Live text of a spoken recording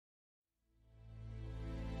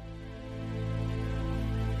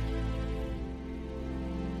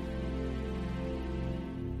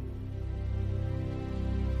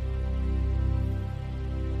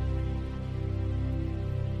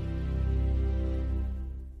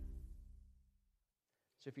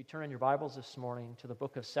So if you turn in your Bibles this morning to the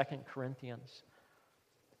book of 2 Corinthians,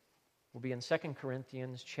 we'll be in 2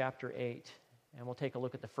 Corinthians chapter 8, and we'll take a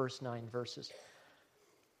look at the first 9 verses.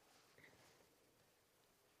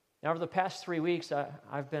 Now, over the past 3 weeks,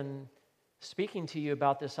 I've been speaking to you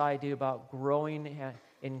about this idea about growing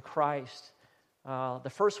in Christ.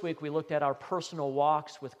 The first week, we looked at our personal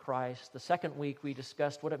walks with Christ. The second week, we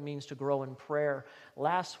discussed what it means to grow in prayer.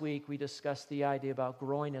 Last week, we discussed the idea about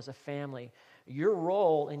growing as a family, your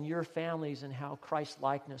role in your families and how Christ's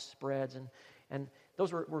likeness spreads. And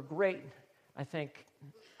those were great, I think,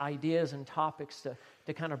 ideas and topics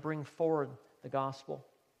to kind of bring forward the gospel.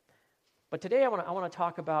 But today I want to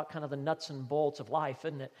talk about kind of the nuts and bolts of life,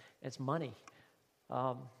 isn't it? It's money.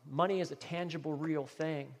 Money is a tangible, real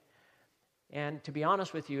thing. And to be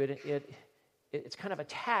honest with you, it's kind of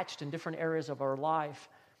attached in different areas of our life.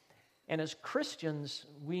 And as Christians,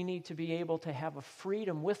 we need to be able to have a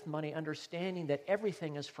freedom with money, understanding that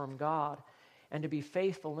everything is from God, and to be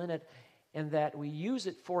faithful in it, and that we use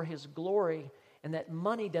it for His glory, and that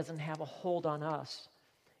money doesn't have a hold on us.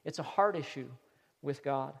 It's a heart issue with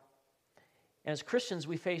God. And as Christians,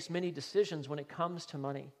 we face many decisions when it comes to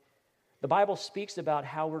money. The Bible speaks about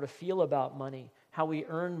how we're to feel about money, how we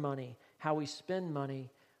earn money, how we spend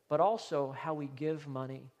money, but also how we give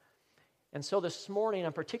money. And so this morning,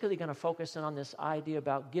 I'm particularly going to focus in on this idea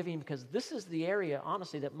about giving, because this is the area,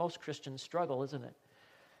 honestly, that most Christians struggle, isn't it?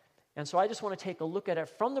 And so I just want to take a look at it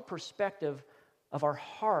from the perspective of our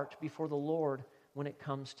heart before the Lord when it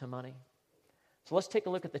comes to money. So let's take a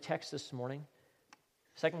look at the text this morning.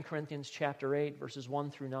 2 Corinthians chapter 8, verses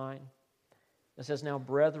 1 through 9. It says, "Now,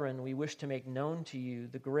 brethren, we wish to make known to you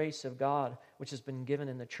the grace of God which has been given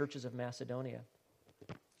in the churches of Macedonia,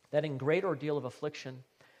 that in great ordeal of affliction,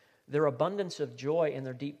 their abundance of joy and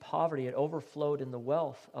their deep poverty had overflowed in the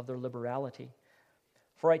wealth of their liberality.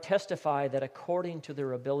 For I testify that according to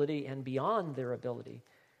their ability and beyond their ability,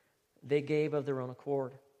 they gave of their own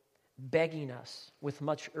accord, begging us with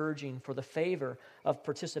much urging for the favor of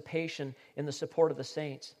participation in the support of the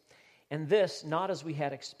saints. And this, not as we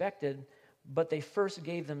had expected, but they first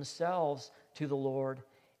gave themselves to the Lord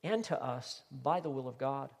and to us by the will of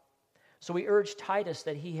God. So we urged Titus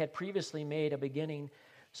that he had previously made a beginning,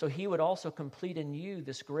 so he would also complete in you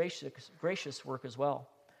this gracious work as well.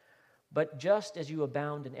 But just as you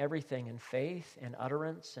abound in everything, in faith and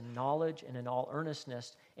utterance and knowledge and in all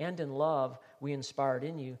earnestness and in love we inspired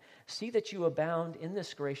in you, see that you abound in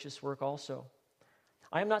this gracious work also.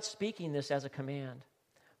 I am not speaking this as a command,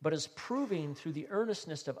 but as proving through the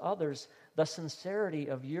earnestness of others the sincerity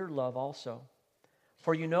of your love also.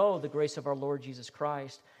 For you know the grace of our Lord Jesus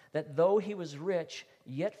Christ, that though he was rich,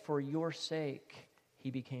 yet for your sake he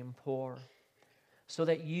became poor, so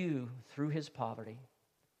that you, through his poverty,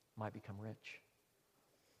 might become rich."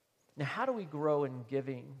 Now, how do we grow in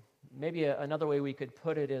giving? Maybe another way we could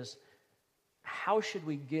put it is, how should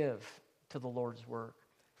we give to the Lord's work?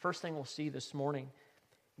 First thing we'll see this morning,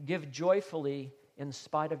 give joyfully in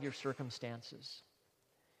spite of your circumstances.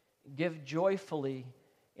 Give joyfully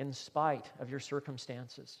in spite of your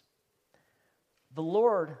circumstances. The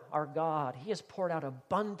Lord, our God, He has poured out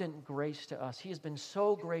abundant grace to us. He has been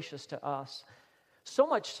so gracious to us, so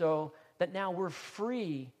much so that now we're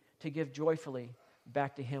free to give joyfully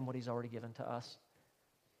back to Him what He's already given to us.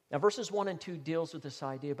 Now, verses 1 and 2 deals with this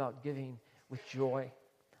idea about giving with joy.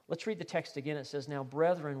 Let's read the text again. It says, "Now,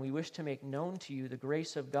 brethren, we wish to make known to you the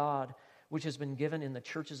grace of God which has been given in the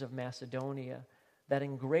churches of Macedonia, that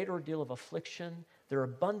in great ordeal of affliction, their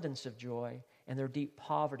abundance of joy, and their deep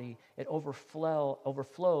poverty, it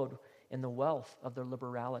overflowed in the wealth of their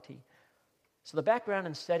liberality." So the background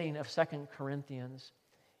and setting of 2 Corinthians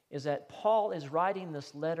is that Paul is writing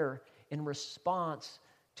this letter in response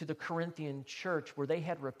to the Corinthian church, where they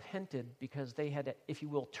had repented because they had, if you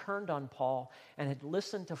will, turned on Paul and had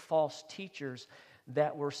listened to false teachers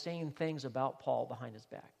that were saying things about Paul behind his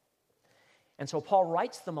back. And so Paul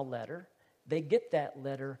writes them a letter. They get that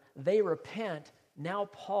letter. They repent. Now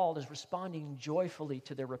Paul is responding joyfully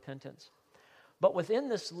to their repentance. But within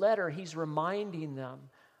this letter, he's reminding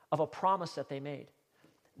them of a promise that they made.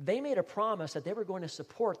 They made a promise that they were going to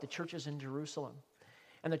support the churches in Jerusalem.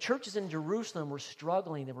 And the churches in Jerusalem were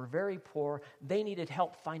struggling. They were very poor. They needed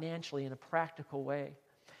help financially in a practical way.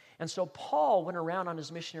 And so Paul went around on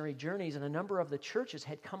his missionary journeys, and a number of the churches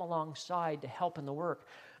had come alongside to help in the work.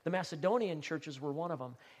 The Macedonian churches were one of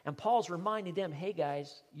them. And Paul's reminding them, hey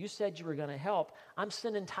guys, you said you were going to help. I'm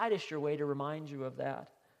sending Titus your way to remind you of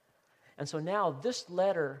that. And so now this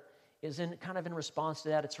letter is in response to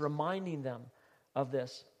that. It's reminding them of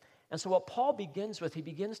this. And so what Paul begins with, he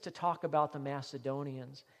begins to talk about the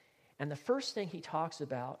Macedonians. And the first thing he talks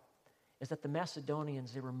about is that the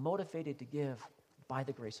Macedonians, they were motivated to give by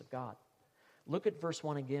the grace of God. Look at verse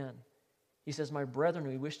 1 again. He says, "My brethren,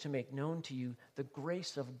 we wish to make known to you the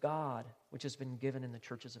grace of God which has been given in the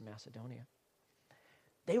churches of Macedonia."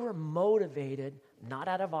 They were motivated not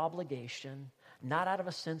out of obligation, not out of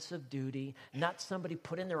a sense of duty, not somebody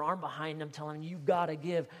putting their arm behind them telling them, you got to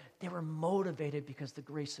give. They were motivated because the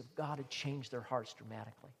grace of God had changed their hearts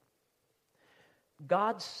dramatically.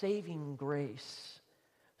 God's saving grace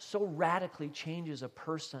so radically changes a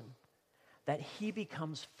person that he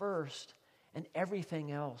becomes first and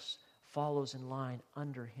everything else follows in line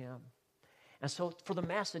under him. And so for the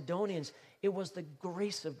Macedonians, it was the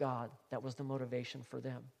grace of God that was the motivation for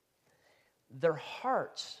them. Their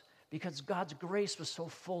hearts, because God's grace was so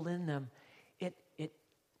full in them, it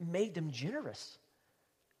made them generous.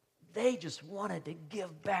 They just wanted to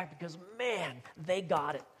give back because, man, they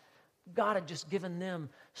got it. God had just given them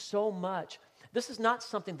so much. This is not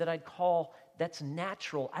something that I'd call that's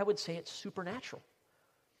natural. I would say it's supernatural.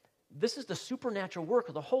 This is the supernatural work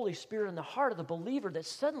of the Holy Spirit in the heart of the believer, that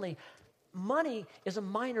suddenly money is a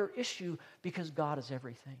minor issue because God is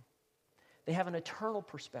everything. They have an eternal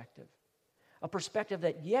perspective, a perspective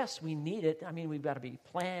that, yes, we need it. I mean, we've got to be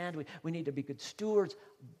planned. We need to be good stewards,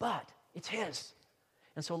 but it's His.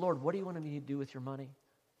 And so, Lord, what do you want me to do with your money?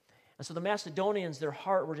 And so the Macedonians, their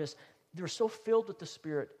heart they were so filled with the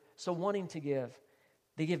Spirit, so wanting to give.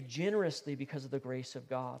 They give generously because of the grace of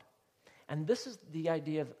God. And this is the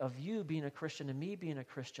idea of you being a Christian and me being a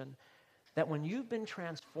Christian, that when you've been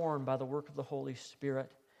transformed by the work of the Holy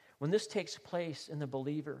Spirit, when this takes place in the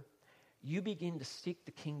believer, you begin to seek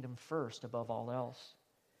the kingdom first above all else.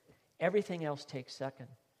 Everything else takes second.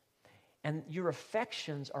 And your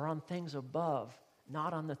affections are on things above,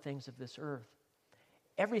 not on the things of this earth.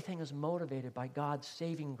 Everything is motivated by God's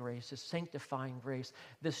saving grace, His sanctifying grace,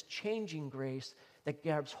 this changing grace that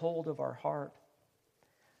grabs hold of our heart.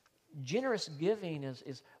 Generous giving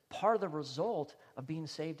is part of the result of being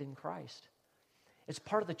saved in Christ. It's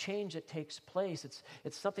part of the change that takes place.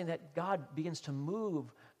 It's something that God begins to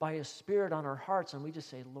move by His Spirit on our hearts, and we just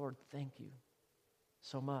say, Lord, thank you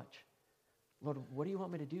so much. Lord, what do you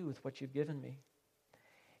want me to do with what you've given me?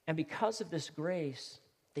 And because of this grace,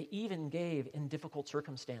 they even gave in difficult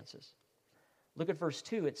circumstances. Look at verse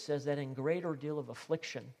 2. It says that in great ordeal of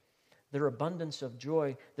affliction, their abundance of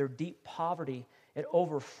joy, their deep poverty, it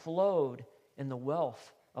overflowed in the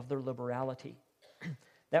wealth of their liberality.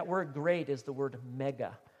 That word great is the word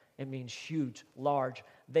mega. It means huge, large.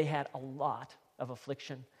 They had a lot of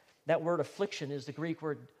affliction. That word affliction is the Greek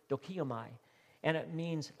word dokiomai, and it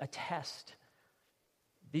means a test.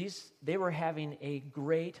 They were having a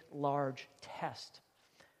great, large test.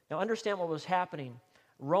 Now understand what was happening.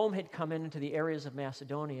 Rome had come into the areas of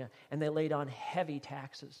Macedonia, and they laid on heavy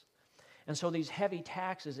taxes. And so these heavy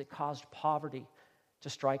taxes, it caused poverty to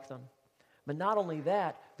strike them. But not only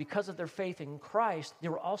that, because of their faith in Christ, they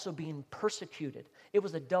were also being persecuted. It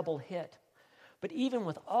was a double hit. But even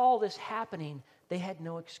with all this happening, they had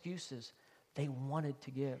no excuses. They wanted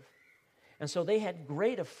to give. And so they had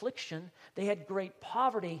great affliction, they had great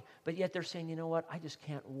poverty, but yet they're saying, you know what, I just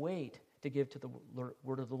can't wait to give to the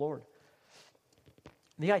word of the Lord.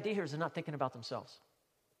 The idea here is they're not thinking about themselves.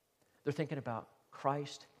 They're thinking about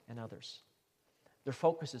Christ and others. Their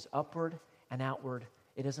focus is upward and outward.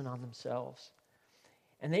 It isn't on themselves.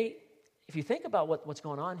 And if you think about what's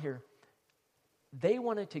going on here, they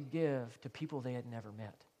wanted to give to people they had never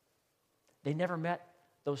met. They never met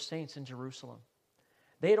those saints in Jerusalem.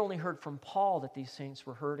 They had only heard from Paul that these saints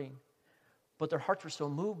were hurting, but their hearts were so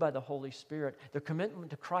moved by the Holy Spirit. Their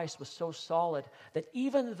commitment to Christ was so solid that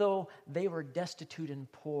even though they were destitute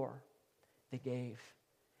and poor, they gave.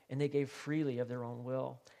 And they gave freely of their own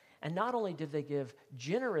will. And not only did they give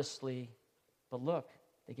generously, but look,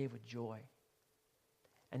 they gave with joy.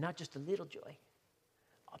 And not just a little joy,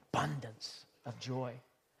 abundance of joy.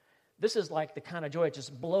 This is like the kind of joy that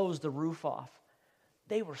just blows the roof off.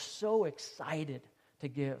 They were so excited to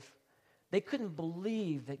give. They couldn't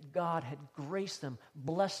believe that God had graced them,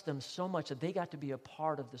 blessed them so much that they got to be a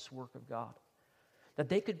part of this work of God. That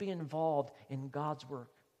they could be involved in God's work,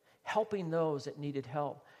 helping those that needed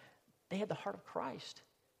help. They had the heart of Christ.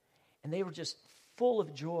 And they were just full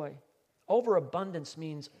of joy. Overabundance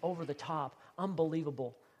means over the top,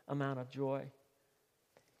 unbelievable amount of joy.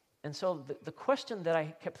 And so the question that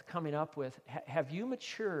I kept coming up with, have you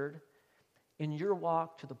matured in your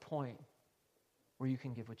walk to the point where you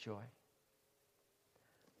can give with joy?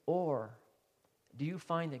 Or do you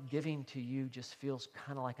find that giving to you just feels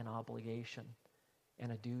kind of like an obligation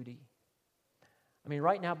and a duty? I mean,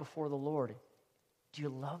 right now before the Lord, Do you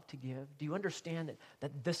love to give? Do you understand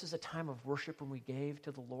that this is a time of worship when we gave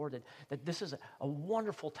to the Lord? That this is a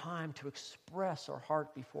wonderful time to express our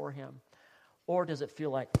heart before Him? Or does it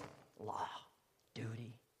feel like law,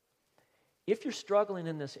 duty? If you're struggling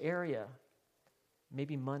in this area,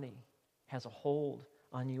 maybe money has a hold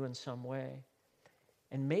on you in some way.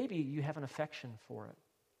 And maybe you have an affection for it.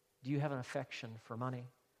 Do you have an affection for money?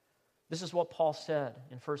 This is what Paul said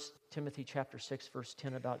in 1 Timothy chapter 6, verse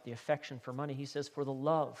 10 about the affection for money. He says, "For the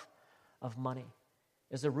love of money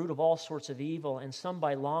is the root of all sorts of evil, and some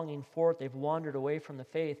by longing for it they've wandered away from the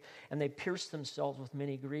faith, and they pierced themselves with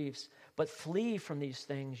many griefs. But flee from these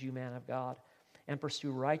things, you man of God, and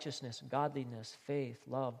pursue righteousness, godliness, faith,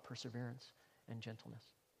 love, perseverance, and gentleness."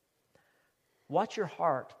 Watch your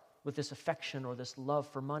heart with this affection or this love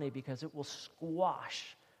for money, because it will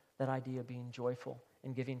squash that idea of being joyful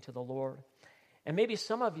and giving to the Lord. And maybe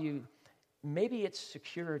some of you, maybe it's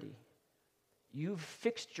security. You've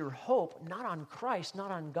fixed your hope not on Christ,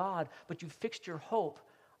 not on God, but you've fixed your hope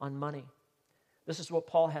on money. This is what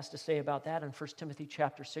Paul has to say about that in 1 Timothy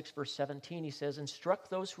chapter 6, verse 17. He says, "Instruct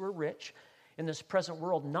those who are rich in this present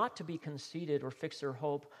world not to be conceited or fix their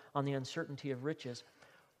hope on the uncertainty of riches,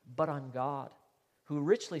 but on God, who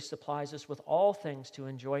richly supplies us with all things to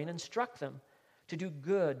enjoy, and instruct them to do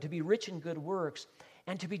good, to be rich in good works,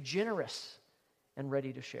 and to be generous and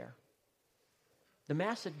ready to share." The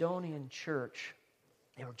Macedonian church,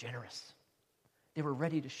 they were generous. They were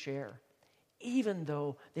ready to share. Even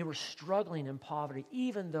though they were struggling in poverty,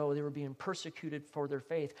 even though they were being persecuted for their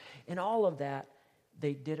faith, in all of that,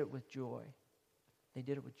 they did it with joy. They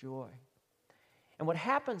did it with joy. And what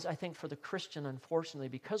happens, I think, for the Christian, unfortunately,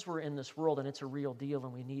 because we're in this world and it's a real deal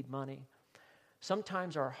and we need money,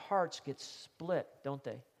 sometimes our hearts get split, don't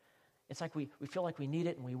they? It's like we feel like we need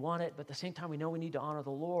it and we want it, but at the same time we know we need to honor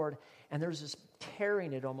the Lord, and there's this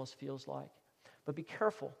tearing, it almost feels like. But be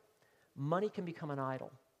careful. Money can become an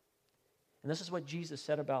idol. And this is what Jesus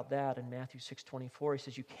said about that in Matthew 6:24. He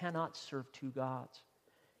says, "You cannot serve two gods.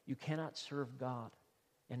 You cannot serve God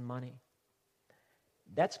and money."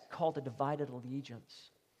 That's called a divided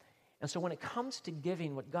allegiance. And so when it comes to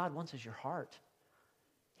giving, what God wants is your heart.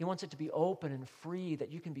 He wants it to be open and free, that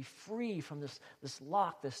you can be free from this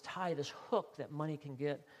lock, this tie, this hook that money can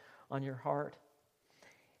get on your heart.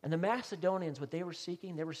 And the Macedonians, what they were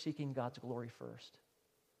seeking God's glory first.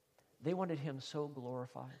 They wanted Him so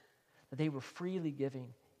glorified that they were freely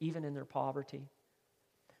giving, even in their poverty.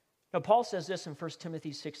 Now, Paul says this in 1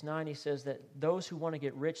 Timothy 6:9. He says that those who want to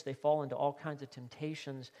get rich, they fall into all kinds of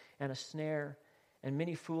temptations and a snare and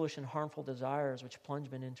many foolish and harmful desires which plunge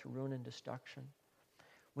men into ruin and destruction.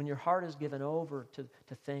 When your heart is given over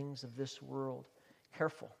to things of this world,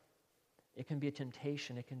 careful. It can be a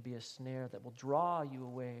temptation. It can be a snare that will draw you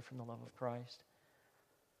away from the love of Christ.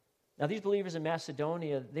 Now, these believers in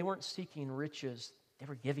Macedonia, they weren't seeking riches. They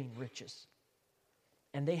were giving riches.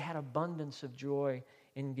 And they had abundance of joy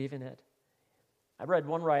in giving it. I read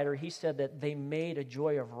one writer, he said that they made a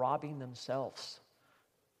joy of robbing themselves.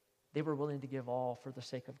 They were willing to give all for the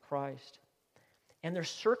sake of Christ. And their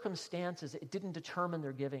circumstances, it didn't determine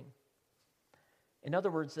their giving. In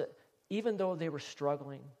other words, that even though they were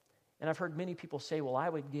struggling, and I've heard many people say, well, I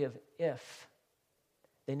would give if.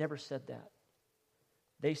 They never said that.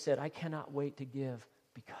 They said, I cannot wait to give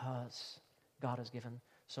because God has given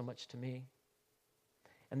so much to me.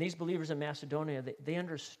 And these believers in Macedonia, they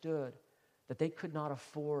understood that they could not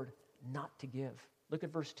afford not to give. Look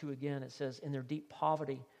at verse 2 again. It says, in their deep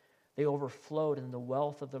poverty, they overflowed in the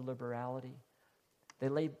wealth of their liberality. They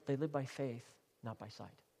lived by faith, not by sight.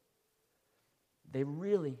 They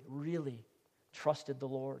really, really trusted the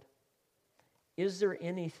Lord. Is there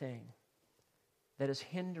anything that is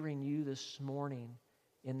hindering you this morning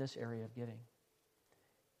in this area of giving?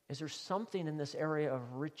 Is there something in this area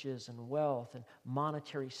of riches and wealth and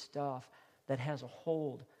monetary stuff that has a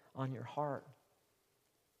hold on your heart?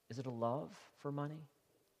 Is it a love for money?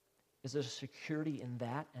 Is it a security in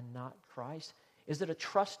that and not Christ? Is it a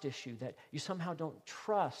trust issue that you somehow don't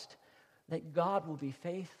trust that God will be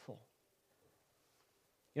faithful?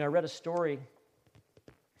 You know, I read a story,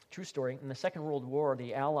 true story, in the Second World War,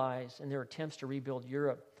 the Allies, in their attempts to rebuild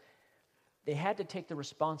Europe, they had to take the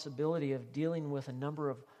responsibility of dealing with a number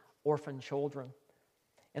of orphan children.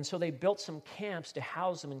 And so they built some camps to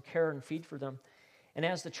house them and care and feed for them. And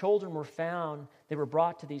as the children were found, they were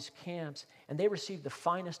brought to these camps, and they received the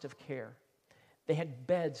finest of care. They had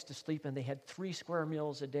beds to sleep in. They had 3 square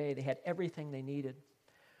meals a day. They had everything they needed.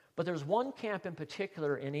 But there's one camp in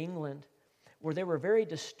particular in England where they were very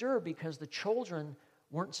disturbed because the children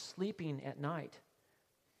weren't sleeping at night.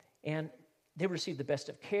 And They received the best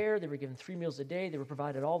of care. They were given 3 meals a day. They were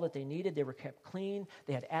provided all that they needed. They were kept clean.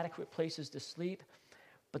 They had adequate places to sleep.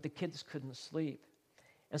 But the kids couldn't sleep.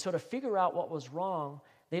 And so to figure out what was wrong,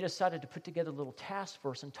 they decided to put together a little task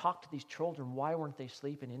force and talk to these children. Why weren't they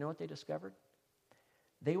sleeping? You know what they discovered?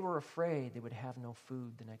 They were afraid they would have no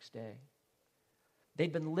food the next day.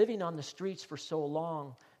 They'd been living on the streets for so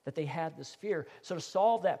long that they had this fear. So to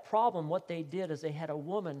solve that problem, what they did is they had a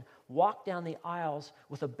woman walk down the aisles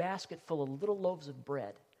with a basket full of little loaves of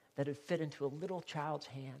bread that had fit into a little child's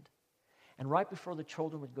hand. And right before the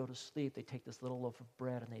children would go to sleep, they'd take this little loaf of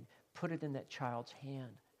bread and they'd put it in that child's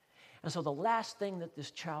hand. And so the last thing that this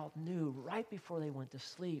child knew right before they went to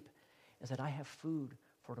sleep is that I have food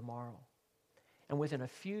for tomorrow. And within a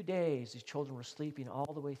few days, these children were sleeping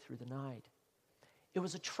all the way through the night. It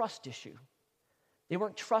was a trust issue. They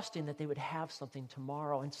weren't trusting that they would have something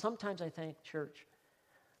tomorrow. And sometimes I think, church,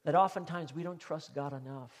 that oftentimes we don't trust God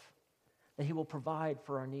enough that He will provide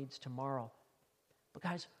for our needs tomorrow. But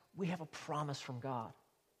guys, we have a promise from God.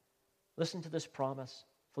 Listen to this promise,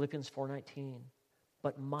 Philippians 4:19.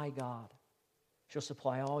 But my God shall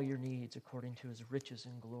supply all your needs according to His riches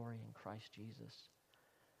and glory in Christ Jesus.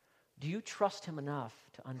 Do you trust Him enough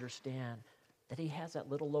to understand that He has that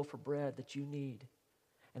little loaf of bread that you need,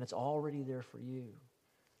 and it's already there for you?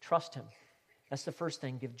 Trust Him. That's the first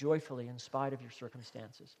thing. Give joyfully in spite of your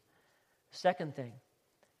circumstances. Second thing,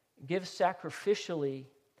 give sacrificially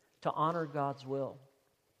to honor God's will.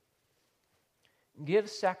 Give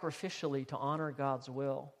sacrificially to honor God's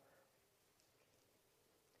will.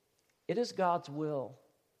 It is God's will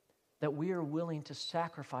that we are willing to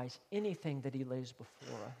sacrifice anything that He lays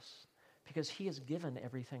before us because He has given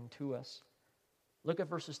everything to us. Look at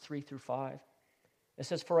verses 3 through 5. It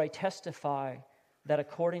says, "For I testify that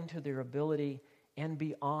according to their ability and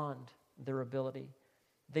beyond their ability,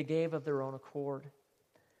 they gave of their own accord,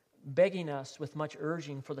 begging us with much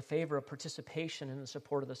urging for the favor of participation in the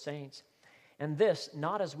support of the saints. And this,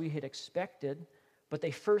 not as we had expected, but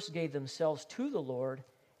they first gave themselves to the Lord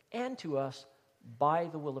and to us by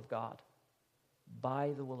the will of God."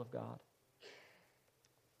 By the will of God.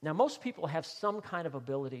 Now, most people have some kind of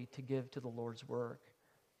ability to give to the Lord's work.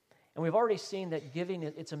 And we've already seen that giving,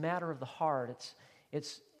 it's a matter of the heart.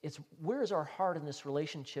 It's where is our heart in this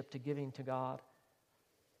relationship to giving to God?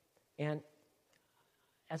 And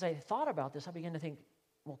as I thought about this, I began to think,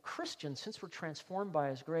 well, Christians, since we're transformed by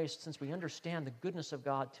His grace, since we understand the goodness of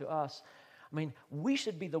God to us, I mean, we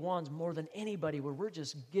should be the ones more than anybody where we're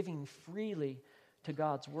just giving freely to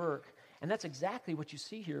God's work. And that's exactly what you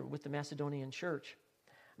see here with the Macedonian church.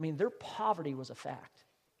 I mean, their poverty was a fact.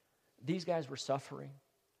 These guys were suffering.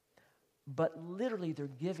 But literally their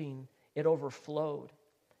giving, it overflowed.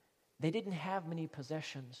 They didn't have many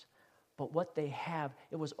possessions, but what they have,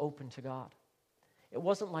 it was open to God. It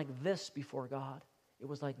wasn't like this before God. It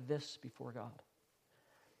was like this before God.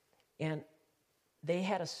 And they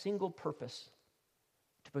had a single purpose: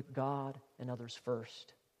 to put God and others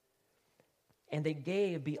first. And they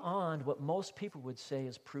gave beyond what most people would say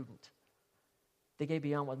is prudent. They gave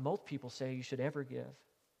beyond what most people say you should ever give.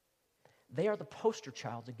 They are the poster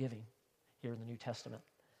child of giving here in the New Testament.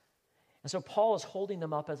 And so Paul is holding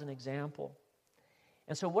them up as an example.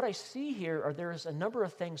 And so what I see here are there's a number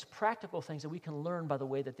of things, practical things that we can learn by the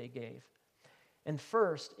way that they gave. And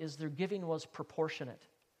first is their giving was proportionate.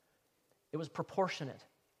 It was proportionate.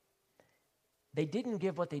 They didn't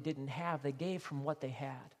give what they didn't have. They gave from what they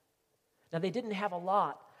had. Now, they didn't have a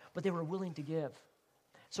lot, but they were willing to give.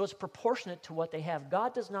 So it's proportionate to what they have.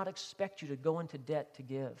 God does not expect you to go into debt to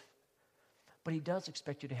give, but He does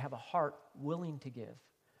expect you to have a heart willing to give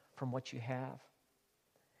from what you have.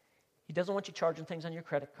 He doesn't want you charging things on your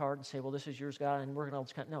credit card and say, well, this is yours, God, and we're going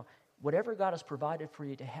to... No. Whatever God has provided for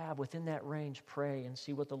you to have within that range, pray and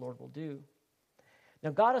see what the Lord will do. Now,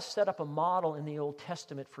 God has set up a model in the Old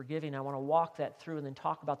Testament for giving. I want to walk that through and then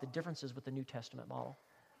talk about the differences with the New Testament model.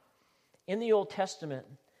 In the Old Testament,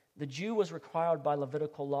 the Jew was required by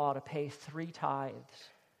Levitical law to pay 3 tithes.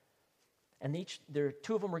 And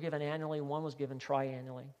two of them were given annually, one was given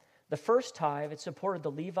triannually. The first tithe, it supported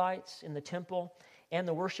the Levites in the temple and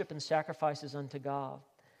the worship and sacrifices unto God.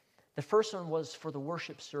 The first one was for the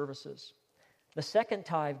worship services. The second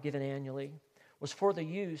tithe given annually was for the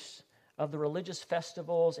use of the religious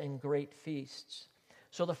festivals and great feasts.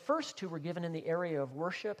 So the first 2 were given in the area of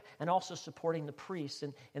worship and also supporting the priests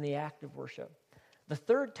in the act of worship. The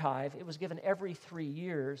third tithe, it was given every 3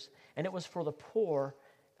 years, and it was for the poor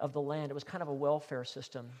of the land. It was kind of a welfare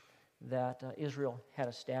system that Israel had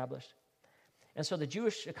established. And so the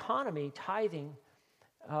Jewish economy, tithing,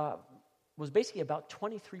 was basically about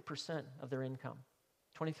 23% of their income,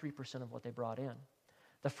 23% of what they brought in.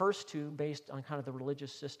 The first two based on kind of the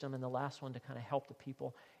religious system, and the last one to kind of help the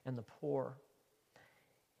people and the poor.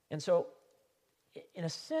 And so, in a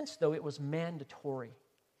sense, though, it was mandatory.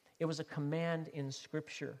 It was a command in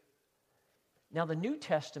Scripture. Now, the New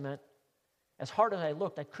Testament, as hard as I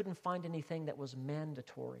looked, I couldn't find anything that was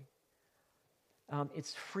mandatory.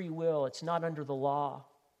 It's free will. It's not under the law.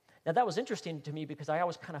 Now, that was interesting to me because I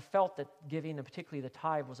always kind of felt that giving, and particularly the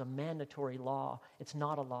tithe, was a mandatory law. It's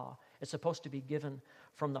not a law. It's supposed to be given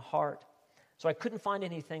from the heart. So I couldn't find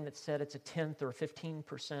anything that said it's a 10th or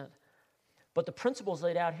 15%. But the principles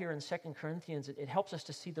laid out here in 2 Corinthians, it helps us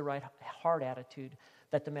to see the right heart attitude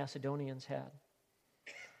that the Macedonians had.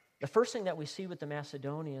 The first thing that we see with the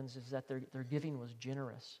Macedonians is that their giving was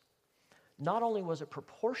generous. Not only was it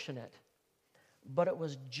proportionate, but it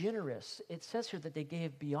was generous. It says here that they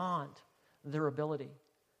gave beyond their ability.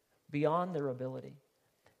 Beyond their ability.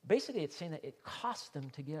 Basically, it's saying that it cost them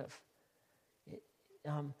to give.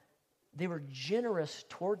 They were generous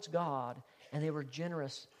towards God, and they were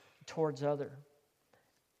generous towards other.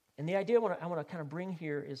 And the idea I want to kind of bring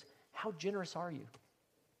here is, how generous are you?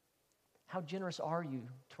 How generous are you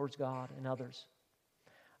towards God and others?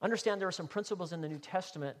 Understand there are some principles in the New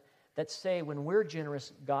Testament that say when we're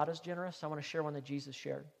generous, God is generous. I want to share one that Jesus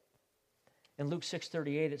shared. In Luke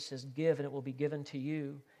 6:38, it says, "Give, and it will be given to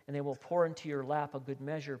you, and they will pour into your lap a good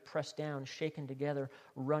measure, pressed down, shaken together,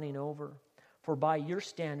 running over. For by your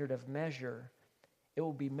standard of measure, it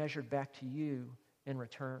will be measured back to you in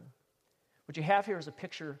return." What you have here is a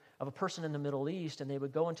picture of a person in the Middle East, and they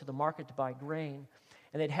would go into the market to buy grain,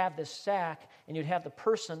 and they'd have this sack, and you'd have the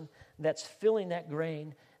person that's filling that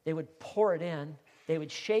grain. They would pour it in, they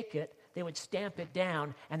would shake it, they would stamp it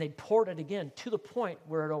down, and they'd pour it again to the point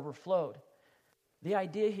where it overflowed. The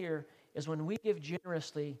idea here is when we give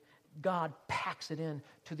generously, God packs it in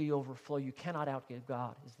to the overflow. You cannot outgive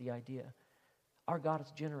God, is the idea. Our God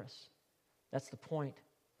is generous. That's the point.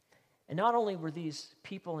 And not only were these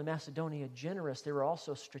people in Macedonia generous, they were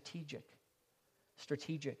also strategic.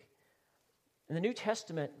 Strategic. In the New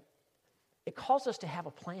Testament, it calls us to have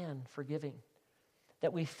a plan for giving,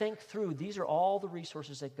 that we think through, these are all the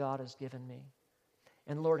resources that God has given me.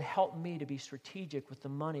 And Lord, help me to be strategic with the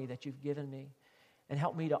money that you've given me, and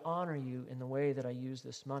help me to honor you in the way that I use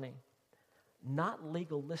this money. Not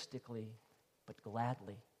legalistically, but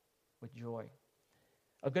gladly, with joy.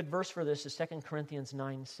 A good verse for this is 2 Corinthians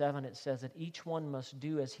 9:7. It says that each one must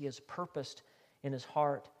do as he has purposed in his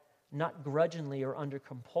heart, not grudgingly or under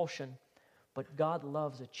compulsion, but God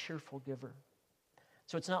loves a cheerful giver.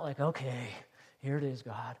 So it's not like, okay, here it is,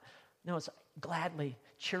 God. No, it's gladly,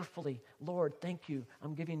 cheerfully. Lord, thank you.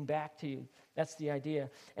 I'm giving back to you. That's the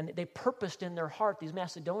idea. And they purposed in their heart, these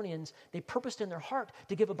Macedonians, they purposed in their heart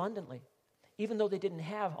to give abundantly. Even though they didn't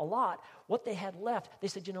have a lot, what they had left, they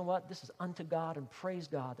said, you know what? This is unto God, and praise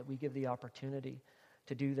God that we give the opportunity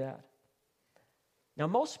to do that. Now,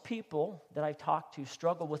 most people that I've talked to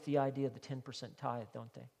struggle with the idea of the 10% tithe,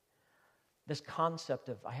 don't they? This concept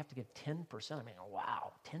of, I have to give 10%. I mean,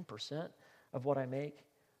 wow, 10% of what I make.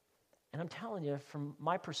 And I'm telling you, from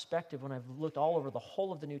my perspective, when I've looked all over the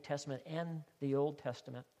whole of the New Testament and the Old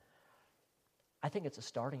Testament, I think it's a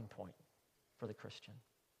starting point for the Christian.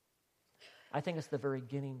 I think it's the very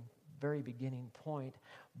beginning point,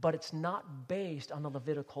 but it's not based on the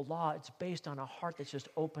Levitical law. It's based on a heart that's just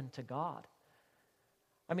open to God.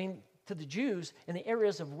 I mean, to the Jews, in the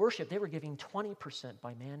areas of worship, they were giving 20%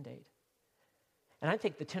 by mandate. And I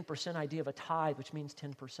think the 10% idea of a tithe, which means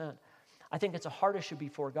 10%, I think it's a heart issue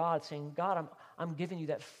before God, saying, God, I'm giving you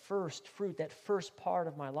that first fruit, that first part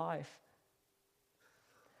of my life.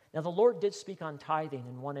 Now, the Lord did speak on tithing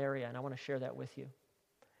in one area, and I want to share that with you.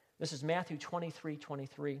 This is Matthew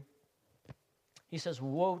 23:23. He says,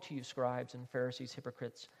 "Woe to you, scribes and Pharisees,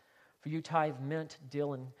 hypocrites, for you tithe mint,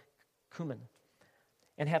 dill, and cumin,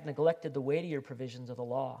 and have neglected the weightier provisions of the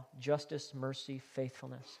law, justice, mercy,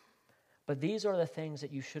 faithfulness. But these are the things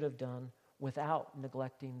that you should have done without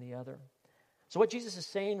neglecting the other." So what Jesus is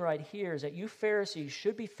saying right here is that you Pharisees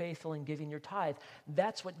should be faithful in giving your tithe.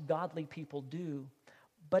 That's what godly people do.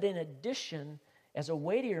 But in addition, as a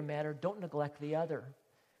weightier matter, don't neglect the other.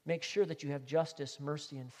 Make sure that you have justice,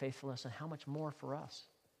 mercy, and faithfulness, and how much more for us.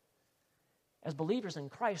 As believers in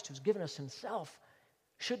Christ, who's given us himself,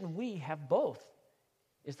 shouldn't we have both,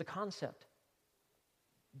 is the concept.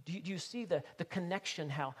 Do you see the connection,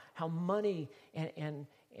 how money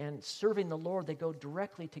and serving the Lord, they go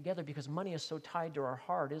directly together, because money is so tied to our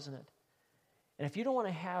heart, isn't it? And if you don't want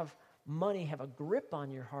to have money have a grip on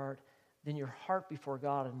your heart, then your heart before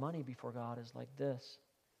God and money before God is like this.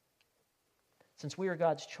 Since we are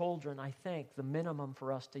God's children, I think the minimum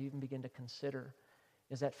for us to even begin to consider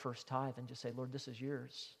is that first tithe and just say, Lord, this is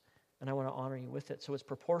yours, and I want to honor you with it. So it's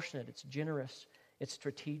proportionate, it's generous, it's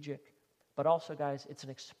strategic, but also, guys, it's an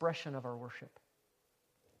expression of our worship.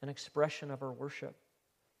 An expression of our worship.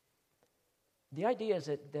 The idea is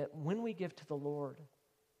that when we give to the Lord,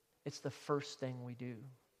 it's the first thing we do.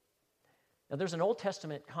 Now, there's an Old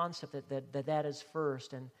Testament concept that is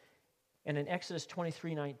first, and in Exodus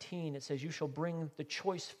 23:19, it says, you shall bring the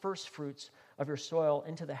choice first fruits of your soil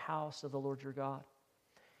into the house of the Lord your God.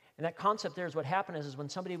 And that concept there is what happened is when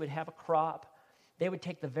somebody would have a crop, they would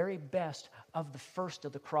take the very best of the first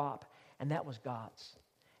of the crop, and that was God's.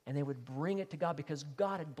 And they would bring it to God because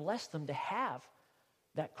God had blessed them to have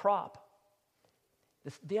that crop.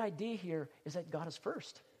 The idea here is that God is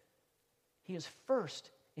first. He is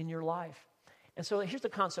first in your life. And so here's the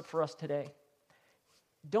concept for us today.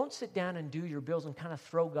 Don't sit down and do your bills and kind of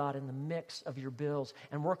throw God in the mix of your bills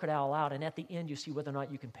and work it all out, and at the end you see whether or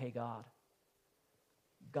not you can pay God.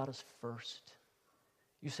 God is first.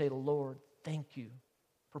 You say, Lord, thank you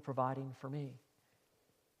for providing for me.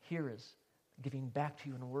 Here is giving back to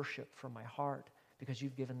you in worship from my heart because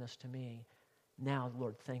you've given this to me. Now,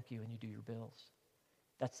 Lord, thank you, and you do your bills.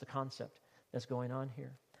 That's the concept that's going on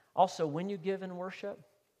here. Also, when you give in worship,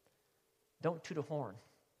 don't toot a horn.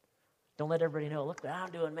 Don't let everybody know, look what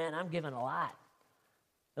I'm doing, man, I'm giving a lot.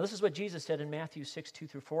 Now, this is what Jesus said in Matthew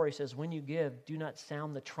 6:2-4. He says, when you give, do not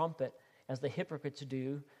sound the trumpet as the hypocrites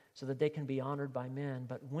do, so that they can be honored by men.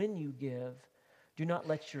 But when you give, do not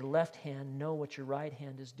let your left hand know what your right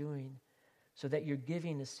hand is doing, so that your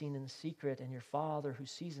giving is seen in secret, and your Father who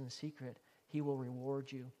sees in secret, he will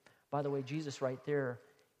reward you. By the way, Jesus right there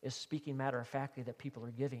is speaking matter-of-factly that people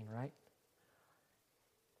are giving, right?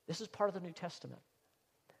 This is part of the New Testament,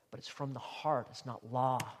 but it's from the heart. It's not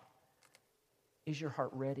law. Is your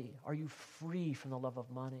heart ready? Are you free from the love of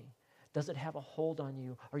money? Does it have a hold on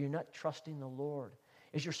you? Are you not trusting the Lord?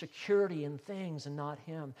 Is your security in things and not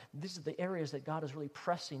Him? These are the areas that God is really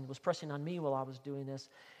was pressing on me while I was doing this,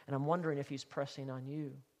 and I'm wondering if He's pressing on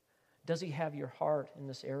you. Does He have your heart in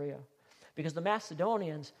this area? Because the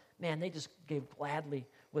Macedonians, man, they just gave gladly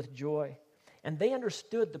with joy. And they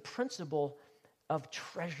understood the principle of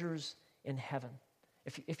treasures in heaven,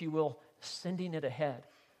 if you will, sending it ahead.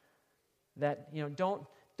 That, don't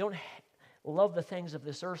love the things of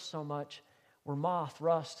this earth so much where moth,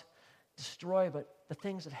 rust, destroy, but the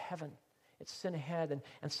things of heaven. It's sent ahead.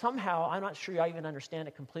 And somehow, I'm not sure I even understand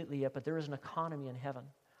it completely yet, but there is an economy in heaven.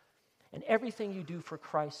 And everything you do for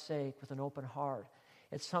Christ's sake with an open heart,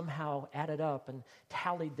 it's somehow added up and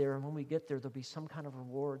tallied there. And when we get there, there'll be some kind of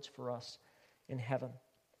rewards for us in heaven.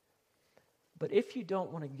 But if you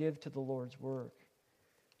don't want to give to the Lord's work,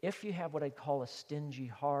 if you have what I'd call a stingy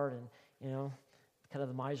heart and, kind of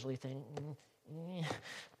the miserly thing,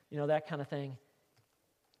 that kind of thing,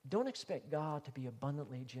 don't expect God to be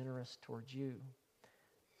abundantly generous towards you.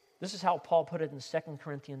 This is how Paul put it in 2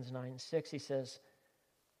 Corinthians 9:6. He says,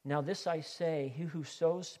 now this I say, he who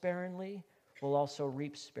sows sparingly will also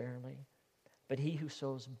reap sparingly, but he who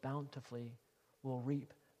sows bountifully will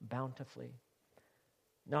reap bountifully.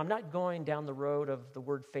 Now, I'm not going down the road of the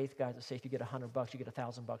word faith, guys, to say if you get $100, you get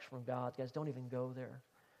 $1,000 from God. Guys, don't even go there.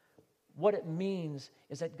 What it means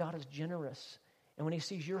is that God is generous. And when He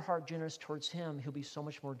sees your heart generous towards Him, He'll be so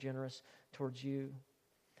much more generous towards you.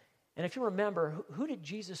 And if you remember, who did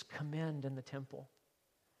Jesus commend in the temple?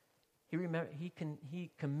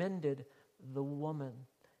 He commended the woman,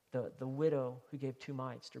 the widow who gave 2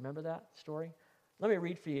 mites. Do you remember that story? Let me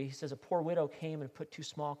read for you. He says, a poor widow came and put 2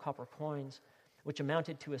 small copper coins, which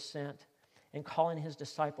amounted to a cent. And calling His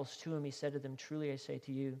disciples to Him, He said to them, truly I say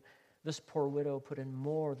to you, this poor widow put in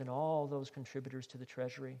more than all those contributors to the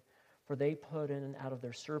treasury, for they put in out of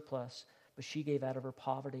their surplus, but she gave out of her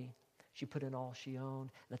poverty. She put in all she owned.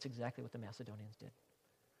 And that's exactly what the Macedonians did.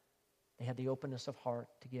 They had the openness of heart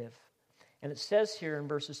to give. And it says here in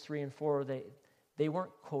verses 3 and 4, they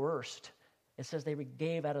weren't coerced. It says they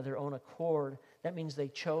gave out of their own accord. That means they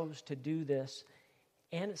chose to do this.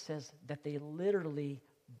 And it says that they literally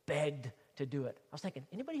begged to do it. I was thinking,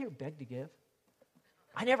 anybody here beg to give?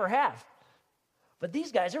 I never have. But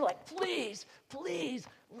these guys are like, please, please,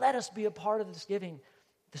 let us be a part of this giving,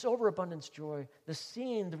 this overabundance joy, the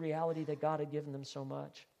seeing the reality that God had given them so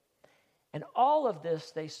much. And all of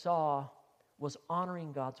this they saw was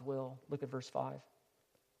honoring God's will. Look at verse 5.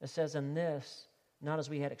 It says, and this, not as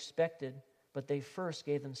we had expected, but they first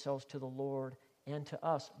gave themselves to the Lord and to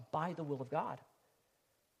us by the will of God.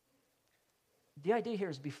 The idea here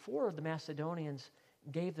is before the Macedonians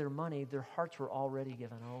gave their money, their hearts were already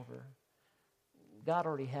given over. God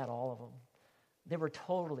already had all of them. They were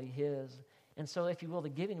totally His. And so, if you will, the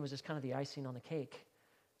giving was just kind of the icing on the cake.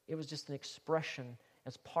 It was just an expression.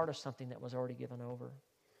 as part of something that was already given over.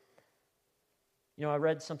 You know, I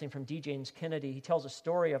read something from D. James Kennedy. He tells a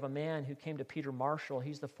story of a man who came to Peter Marshall.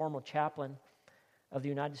 He's the former chaplain of the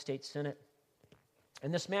United States Senate.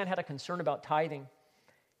 And this man had a concern about tithing.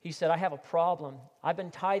 He said, I have a problem. I've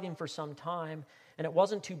been tithing for some time, and it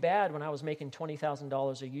wasn't too bad when I was making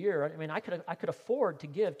 $20,000 a year. I mean, I could afford to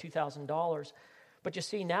give $2,000. But you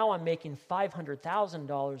see, now I'm making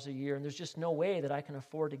 $500,000 a year, and there's just no way that I can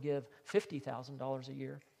afford to give $50,000 a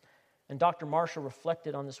year. And Dr. Marshall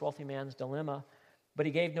reflected on this wealthy man's dilemma, but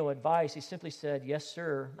he gave no advice. He simply said, yes,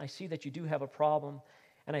 sir, I see that you do have a problem,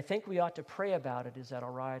 and I think we ought to pray about it. Is that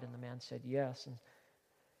all right? And the man said, yes. And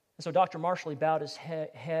so Dr. Marshall, he bowed his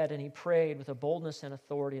head, and he prayed with a boldness and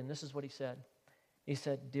authority, and this is what he said. He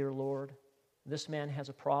said, dear Lord, this man has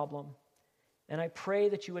a problem, and I pray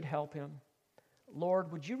that you would help him.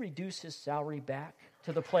 Lord, would you reduce his salary back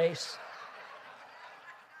to the place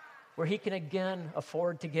where he can again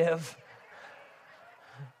afford to give?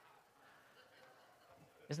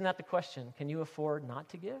 Isn't that the question? Can you afford not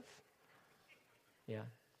to give? Yeah,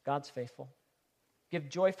 God's faithful. Give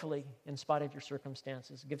joyfully in spite of your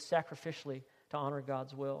circumstances. Give sacrificially to honor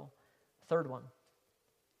God's will. Third one,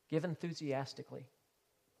 give enthusiastically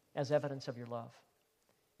as evidence of your love.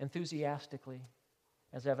 Enthusiastically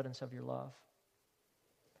as evidence of your love.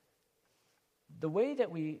 The way that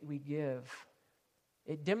we give,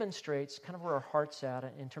 it demonstrates kind of where our heart's at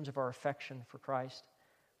in terms of our affection for Christ.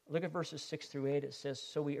 Look at verses 6 through 8. It says,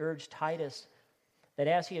 so we urge Titus that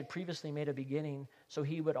as he had previously made a beginning, so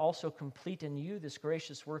he would also complete in you this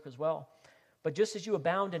gracious work as well. But just as you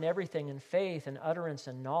abound in everything, in faith and utterance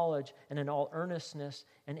and knowledge, and in all earnestness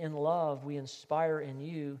and in love we inspire in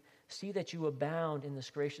you, see that you abound in this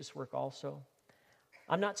gracious work also.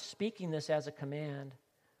 I'm not speaking this as a command,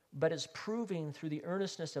 but as proving through the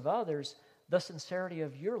earnestness of others the sincerity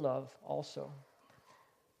of your love also.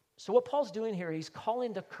 So what Paul's doing here, he's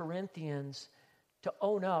calling the Corinthians to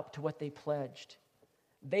own up to what they pledged.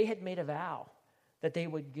 They had made a vow that they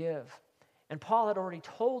would give. And Paul had already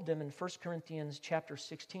told them in 1 Corinthians chapter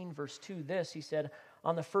 16, verse 2, this. He said,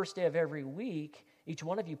 on the first day of every week, each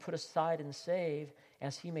one of you put aside and save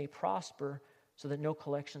as he may prosper, so that no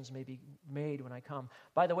collections may be made when I come.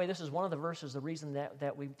 By the way, this is one of the verses, the reason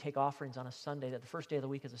that we take offerings on a Sunday, that the first day of the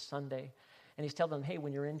week is a Sunday. And he's telling them, hey,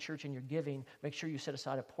 when you're in church and you're giving, make sure you set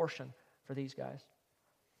aside a portion for these guys.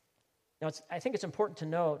 Now, I think it's important to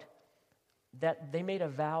note that they made a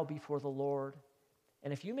vow before the Lord.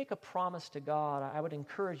 And if you make a promise to God, I would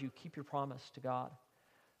encourage you, keep your promise to God.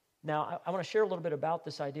 Now, I want to share a little bit about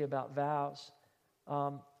this idea about vows.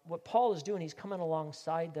 What Paul is doing, he's coming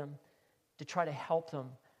alongside them to try to help them.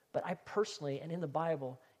 But I personally, and in the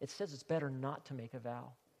Bible, it says it's better not to make a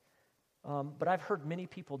vow. But I've heard many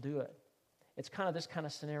people do it. It's kind of this kind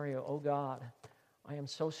of scenario. Oh God, I am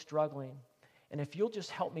so struggling. And if you'll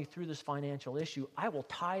just help me through this financial issue, I will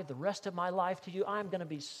tithe the rest of my life to you. I'm going to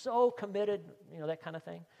be so committed, that kind of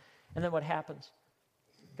thing. And then what happens?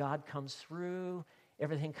 God comes through,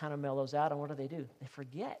 everything kind of mellows out, and what do? They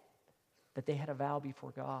forget that they had a vow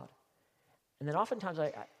before God. And then oftentimes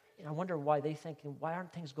I wonder why they think, why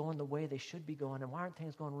aren't things going the way they should be going, and why aren't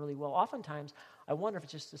things going really well? Oftentimes, I wonder if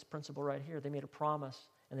it's just this principle right here. They made a promise,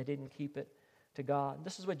 and they didn't keep it to God.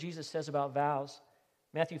 This is what Jesus says about vows.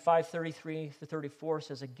 Matthew 5:33-34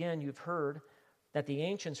 says, again, you've heard that the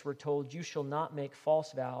ancients were told, you shall not make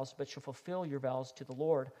false vows, but shall fulfill your vows to the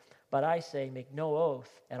Lord. But I say, make no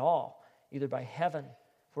oath at all, either by heaven,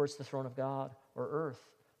 for it's the throne of God, or earth,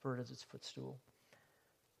 for it is its footstool.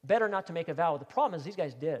 Better not to make a vow. The problem is these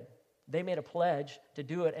guys did. They made a pledge to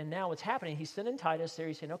do it, and now what's happening, he's sending Titus there.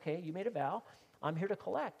 He's saying, okay, you made a vow. I'm here to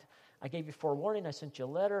collect. I gave you forewarning. I sent you a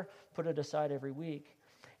letter. Put it aside every week.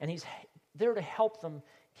 And he's there to help them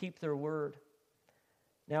keep their word.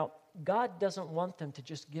 Now, God doesn't want them to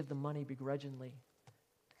just give the money begrudgingly.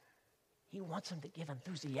 He wants them to give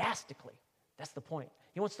enthusiastically. That's the point.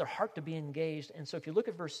 He wants their heart to be engaged. And so if you look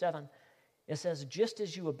at verse 7, it says, just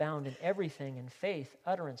as you abound in everything, in faith,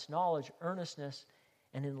 utterance, knowledge, earnestness,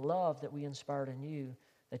 and in love that we inspired in you,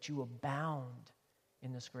 that you abound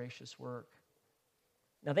in this gracious work.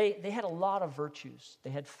 Now, they had a lot of virtues.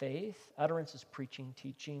 They had faith. Utterance is preaching,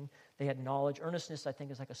 teaching. They had knowledge. Earnestness, I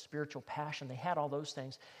think, is like a spiritual passion. They had all those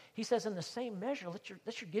things. He says, in the same measure, let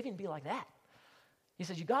your giving be like that. He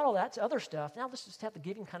says, you got all that other stuff. Now let's just have the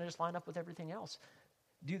giving kind of just line up with everything else.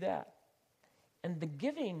 Do that. And the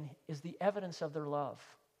giving is the evidence of their love.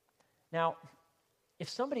 Now, if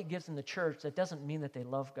somebody gives in the church, that doesn't mean that they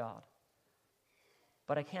love God.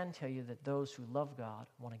 But I can tell you that those who love God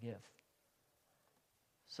want to give.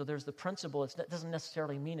 So there's the principle. It doesn't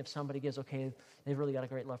necessarily mean if somebody gives, okay, they've really got a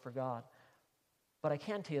great love for God. But I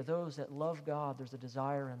can tell you, those that love God, there's a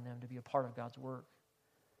desire in them to be a part of God's work.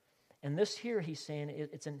 And this here, he's saying,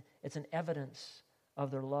 it's an evidence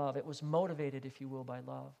of their love. It was motivated, if you will, by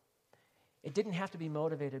love. It didn't have to be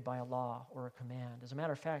motivated by a law or a command. As a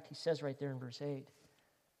matter of fact, he says right there in verse 8,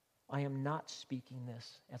 I am not speaking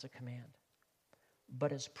this as a command,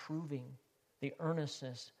 but as proving the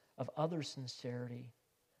earnestness of other sincerity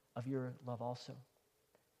of your love also.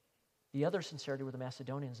 The other sincerity were the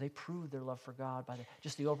Macedonians. They proved their love for God by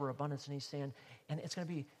just the overabundance. And he's saying, and it's going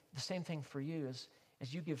to be the same thing for you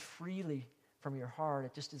as you give freely from your heart.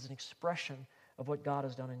 It just is an expression of what God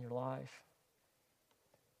has done in your life.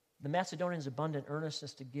 The Macedonians' abundant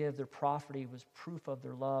earnestness to give their property was proof of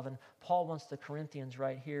their love. And Paul wants the Corinthians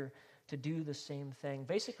right here to do the same thing.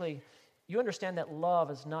 Basically, you understand that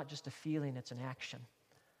love is not just a feeling, it's an action.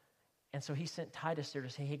 And so he sent Titus there to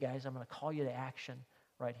say, hey guys, I'm going to call you to action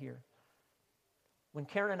right here. When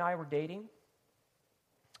Karen and I were dating,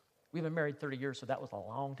 we've been married 30 years, so that was a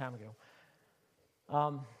long time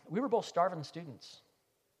ago. We were both starving students.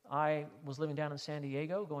 I was living down in San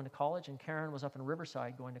Diego going to college, and Karen was up in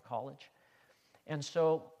Riverside going to college. And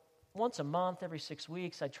so once a month, every 6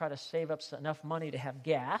 weeks, I'd try to save up enough money to have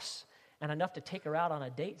gas and enough to take her out on a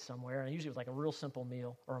date somewhere. And usually it was like a real simple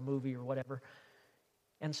meal or a movie or whatever.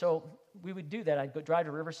 And so we would do that. I'd go drive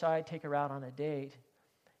to Riverside, take her out on a date.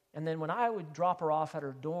 And then when I would drop her off at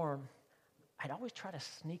her dorm, I'd always try to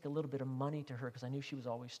sneak a little bit of money to her because I knew she was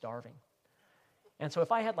always starving. And so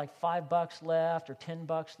if I had like $5 left or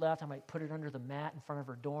 $10 left, I might put it under the mat in front of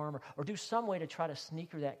her dorm or do some way to try to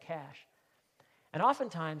sneak her that cash. And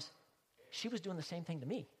oftentimes, she was doing the same thing to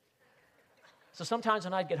me. So sometimes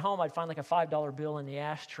when I'd get home, I'd find like a $5 bill in the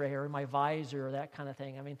ashtray or in my visor or that kind of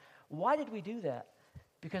thing. I mean, why did we do that?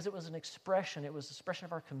 Because it was an expression. It was an expression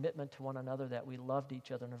of our commitment to one another, that we loved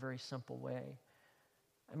each other in a very simple way.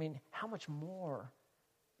 I mean, how much more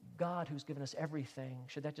God, who's given us everything,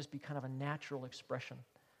 should that just be kind of a natural expression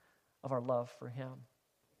of our love for him?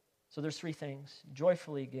 So there's three things.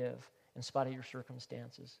 Joyfully give in spite of your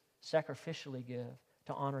circumstances. Sacrificially give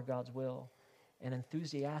to honor God's will. And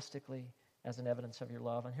enthusiastically as an evidence of your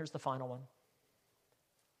love. And here's the final one.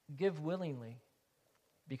 Give willingly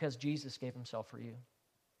because Jesus gave himself for you.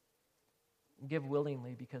 Give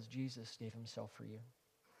willingly because Jesus gave himself for you.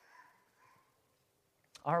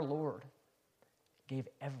 Our Lord gave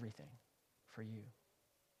everything for you.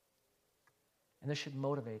 And this should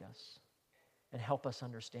motivate us and help us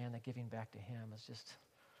understand that giving back to him is just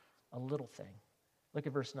a little thing. Look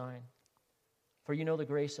at verse 9. For you know the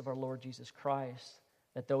grace of our Lord Jesus Christ,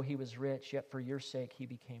 that though he was rich, yet for your sake he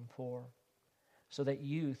became poor, so that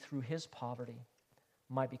you, through his poverty,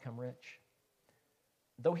 might become rich.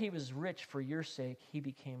 Though he was rich, for your sake he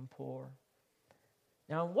became poor.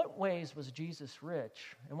 Now, in what ways was Jesus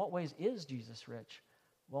rich? In what ways is Jesus rich?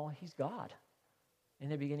 Well, he's God. In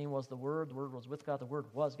the beginning was the Word was with God, the Word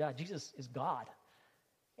was God. Jesus is God.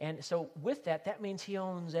 And so with that, that means he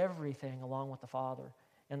owns everything along with the Father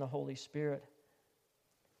and the Holy Spirit.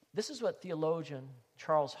 This is what theologian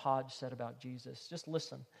Charles Hodge said about Jesus. Just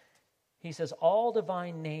listen. He says, all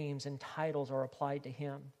divine names and titles are applied to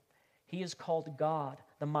him. He is called God,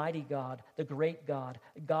 the mighty God, the great God,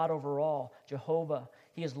 God over all, Jehovah.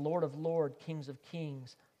 He is Lord of lords, Kings of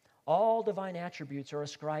kings. All divine attributes are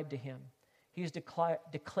ascribed to him. He is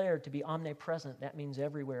declared to be omnipresent. That means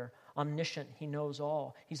everywhere. Omniscient, he knows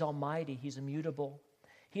all. He's almighty, he's immutable.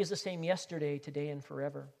 He is the same yesterday, today, and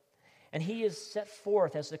forever. And he is set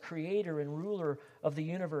forth as the creator and ruler of the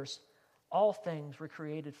universe. All things were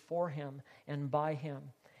created for him and by him,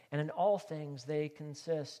 and in all things they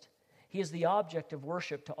consist. He is the object of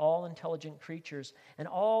worship to all intelligent creatures, and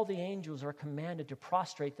all the angels are commanded to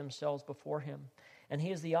prostrate themselves before him. And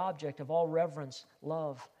he is the object of all reverence,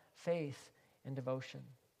 love, faith, and devotion.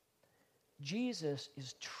 Jesus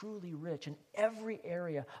is truly rich in every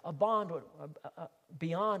area,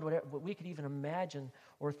 beyond what we could even imagine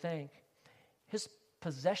or think. His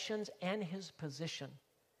possessions and his position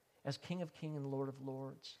as King of Kings and Lord of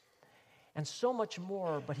Lords. And so much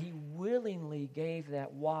more, but he willingly gave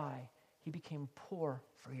that. Why? He became poor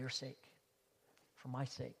for your sake, for my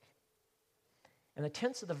sake. And the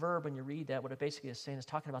tense of the verb, when you read that, what it basically is saying is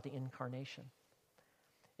talking about the incarnation.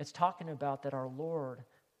 It's talking about that our Lord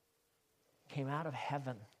came out of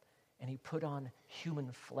heaven and he put on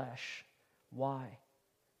human flesh. Why?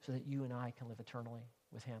 So that you and I can live eternally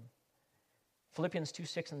with him. Philippians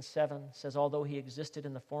 2:6-7 says, although he existed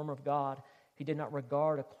in the form of God, he did not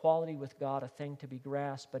regard equality with God a thing to be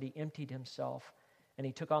grasped, but he emptied himself, and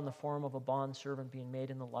he took on the form of a bondservant, being made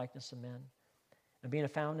in the likeness of men. And being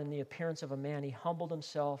found in the appearance of a man, he humbled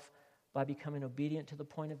himself by becoming obedient to the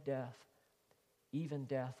point of death, even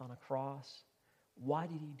death on a cross. Why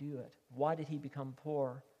did he do it? Why did he become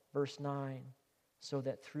poor? Verse 9, so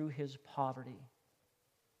that through his poverty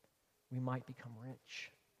we might become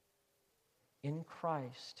rich. In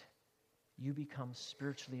Christ, you become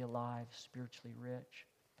spiritually alive, spiritually rich.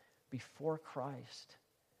 Before Christ,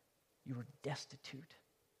 you were destitute,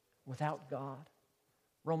 without God.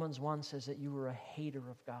 Romans 1 says that you were a hater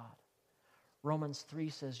of God. Romans 3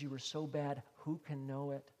 says you were so bad, who can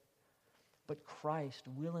know it? But Christ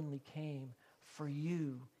willingly came for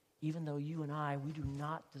you, even though you and I, we do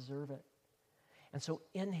not deserve it. And so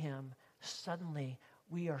in him, suddenly,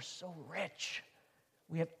 we are so rich.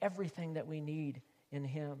 We have everything that we need in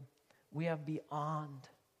him. We have beyond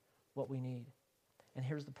what we need. And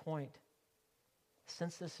here's the point.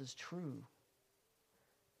 Since this is true,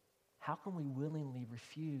 how can we willingly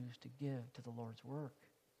refuse to give to the Lord's work?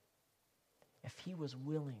 If he was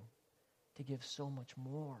willing to give so much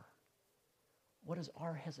more, what is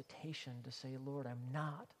our hesitation to say, Lord, I'm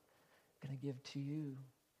not going to give to you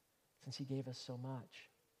since he gave us so much?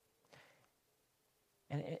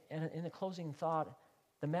 And in the closing thought,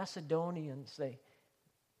 the Macedonians,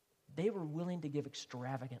 they were willing to give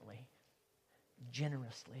extravagantly,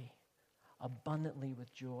 generously, abundantly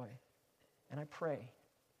with joy. And I pray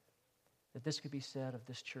that this could be said of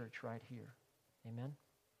this church right here. Amen?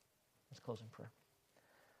 Let's close in prayer.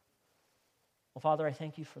 Well, Father, I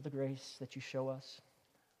thank you for the grace that you show us.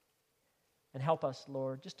 And help us,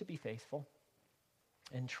 Lord, just to be faithful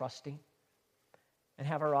and trusting and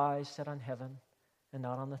have our eyes set on heaven and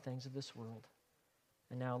not on the things of this world.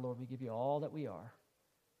 And now, Lord, we give you all that we are.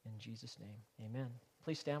 In Jesus' name, amen.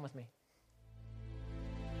 Please stand with me.